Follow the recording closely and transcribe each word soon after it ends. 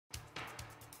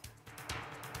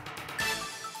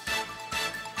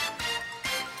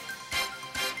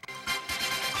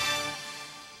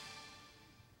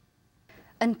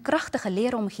Een krachtige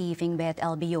leeromgeving bij het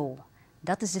LBO.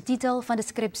 Dat is de titel van de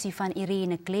scriptie van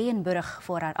Irene Kleyenburg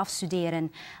voor haar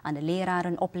afstuderen aan de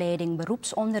lerarenopleiding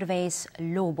beroepsonderwijs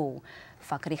LOBO,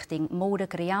 vakrichting mode,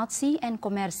 creatie en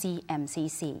commercie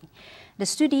MCC. De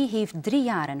studie heeft 3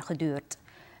 jaren geduurd.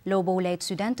 LOBO leidt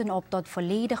studenten op tot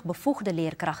volledig bevoegde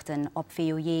leerkrachten op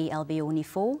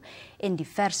VOJ-LBO-niveau in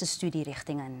diverse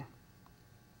studierichtingen.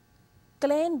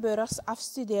 Kleyenburgs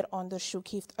afstudeeronderzoek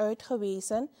heeft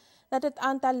uitgewezen dat het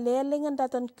aantal leerlingen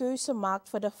dat een keuze maakt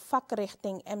voor de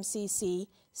vakrichting MCC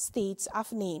steeds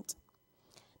afneemt.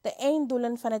 De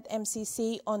einddoelen van het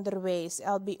MCC-onderwijs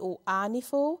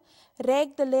LBO-A-niveau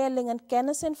reikt de leerlingen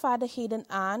kennis en vaardigheden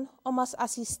aan om als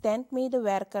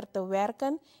assistent-medewerker te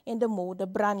werken in de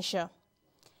modebranche.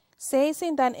 Zij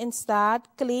zijn dan in staat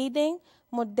kleding,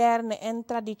 moderne en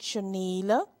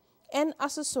traditionele en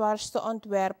accessoires te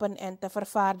ontwerpen en te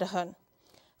vervaardigen.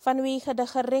 Vanwege de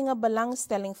geringe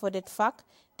belangstelling voor dit vak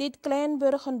deed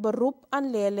Kleyenburg een beroep aan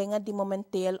leerlingen die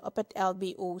momenteel op het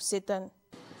LBO zitten.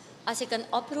 Als ik een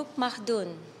oproep mag doen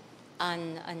aan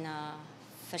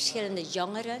verschillende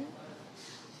jongeren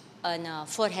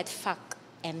voor het vak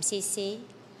MCC,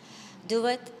 doe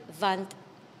het, want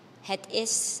het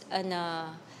is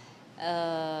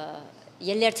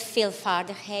je leert veel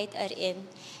vaardigheid erin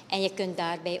en je kunt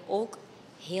daarbij ook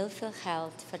heel veel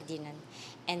geld verdienen.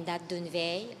 En dat doen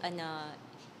wij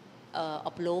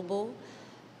op LOBO.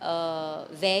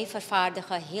 Wij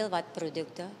vervaardigen heel wat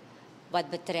producten wat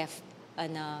betreft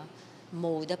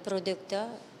modeproducten,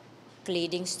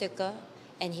 kledingstukken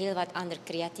en heel wat andere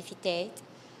creativiteit.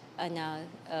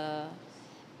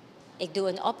 Ik doe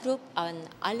een oproep aan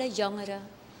alle jongeren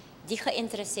die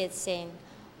geïnteresseerd zijn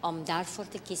om daarvoor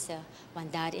te kiezen,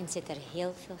 want daarin zit er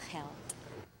heel veel geld.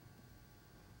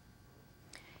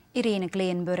 Irene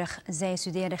Kleyenburg, zij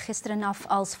studeerde gisteren af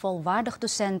als volwaardig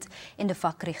docent in de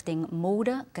vakrichting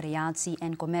mode, creatie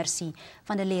en commercie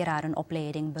van de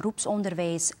lerarenopleiding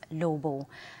beroepsonderwijs LOBO.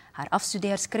 Haar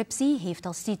afstudeerscriptie heeft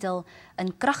als titel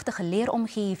Een krachtige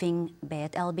leeromgeving bij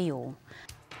het LBO.